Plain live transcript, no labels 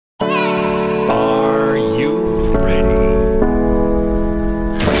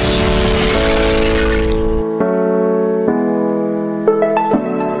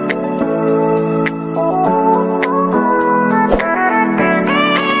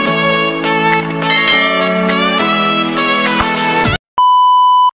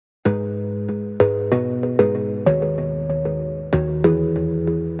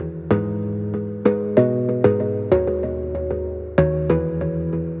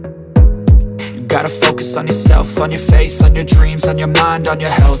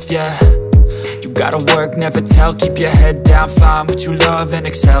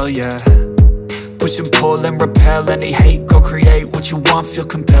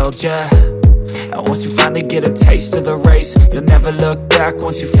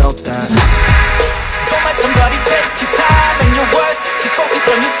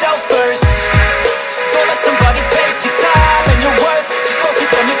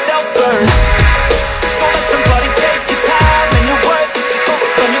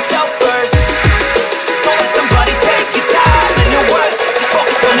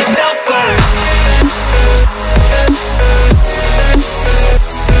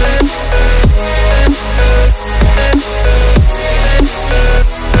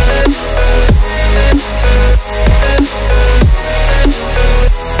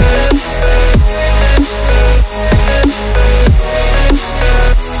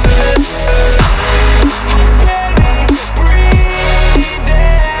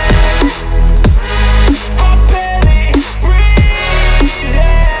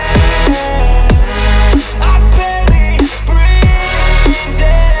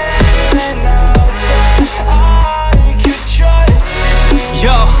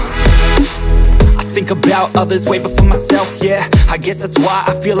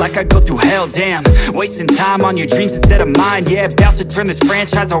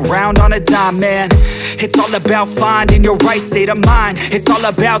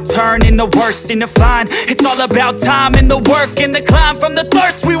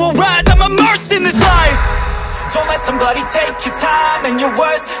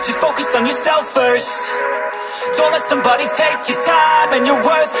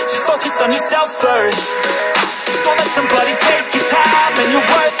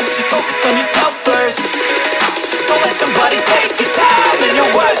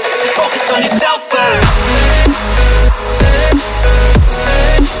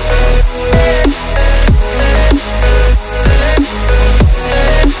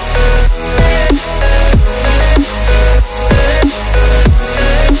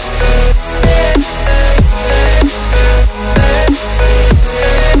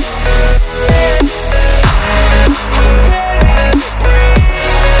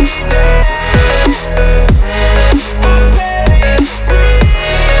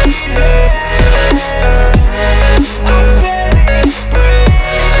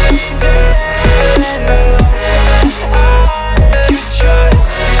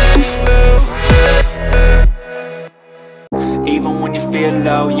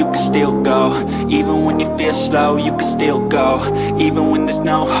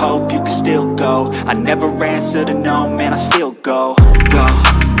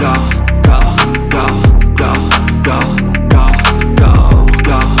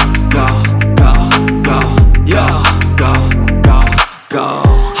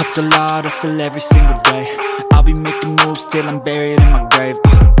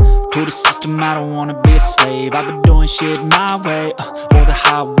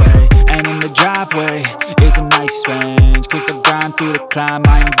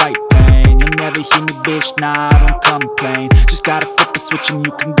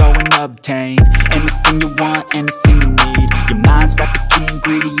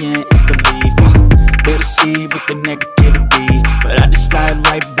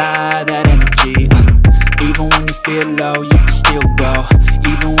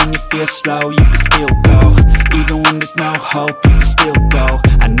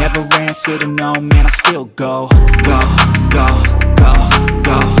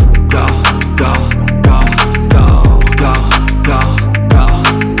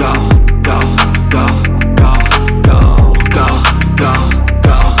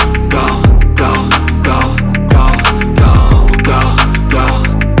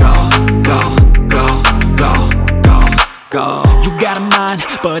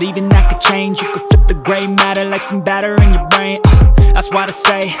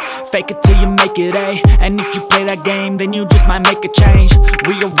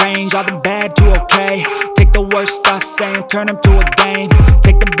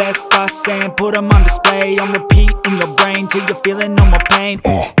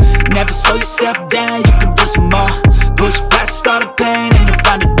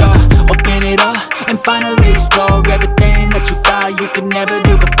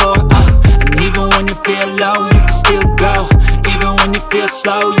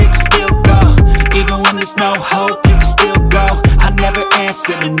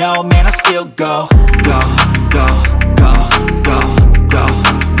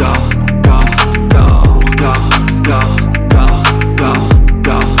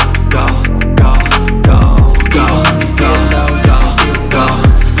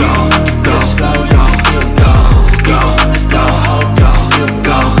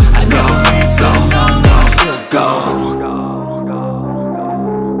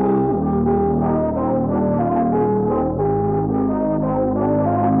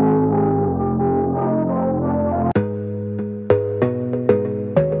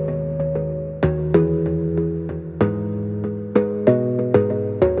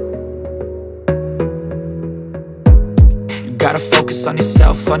gotta focus on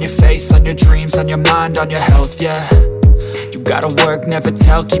yourself, on your faith, on your dreams, on your mind, on your health, yeah. You gotta work, never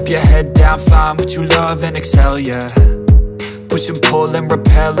tell, keep your head down, find what you love and excel, yeah. Push and pull and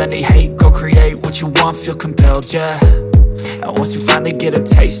repel any hate, go create what you want, feel compelled, yeah. And once you finally get a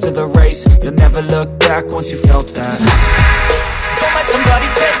taste of the race, you'll never look back once you felt that. Don't let somebody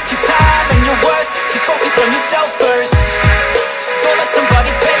take your time and your worth, just focus on yourself first. Don't let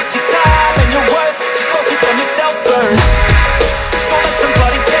somebody take your time and your worth, just focus on yourself first. Don't let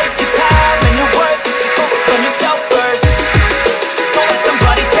somebody take your time and your worth, just focus on yourself first. Don't let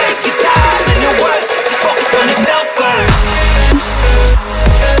somebody take your time and your worth, just focus on yourself first.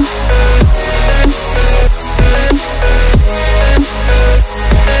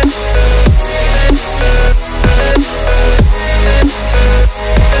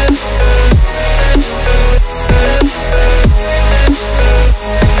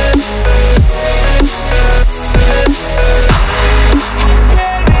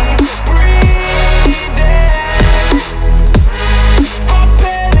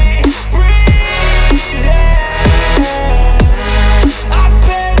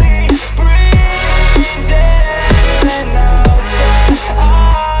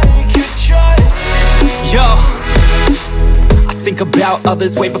 About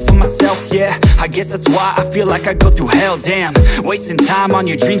others way before myself, yeah. I guess that's why I feel like I go through hell, damn. Wasting time on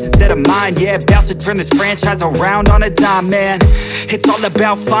your dreams instead of mine, yeah. About to turn this franchise around on a dime, man. It's all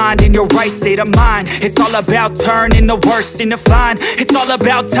about finding your right state of mind. It's all about turning the worst into fine. It's all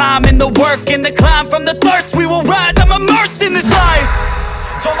about time and the work and the climb. From the thirst we will rise, I'm immersed in this life.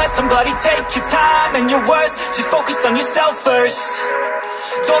 Don't let somebody take your time and your worth, just focus on yourself first.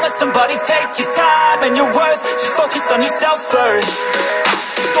 Don't let somebody take your time and your worth, just focus on yourself first.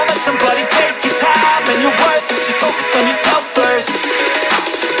 Don't let somebody take your time and your worth, just focus on yourself first.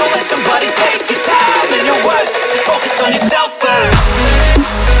 Don't let somebody take your time and your worth, just focus on yourself first.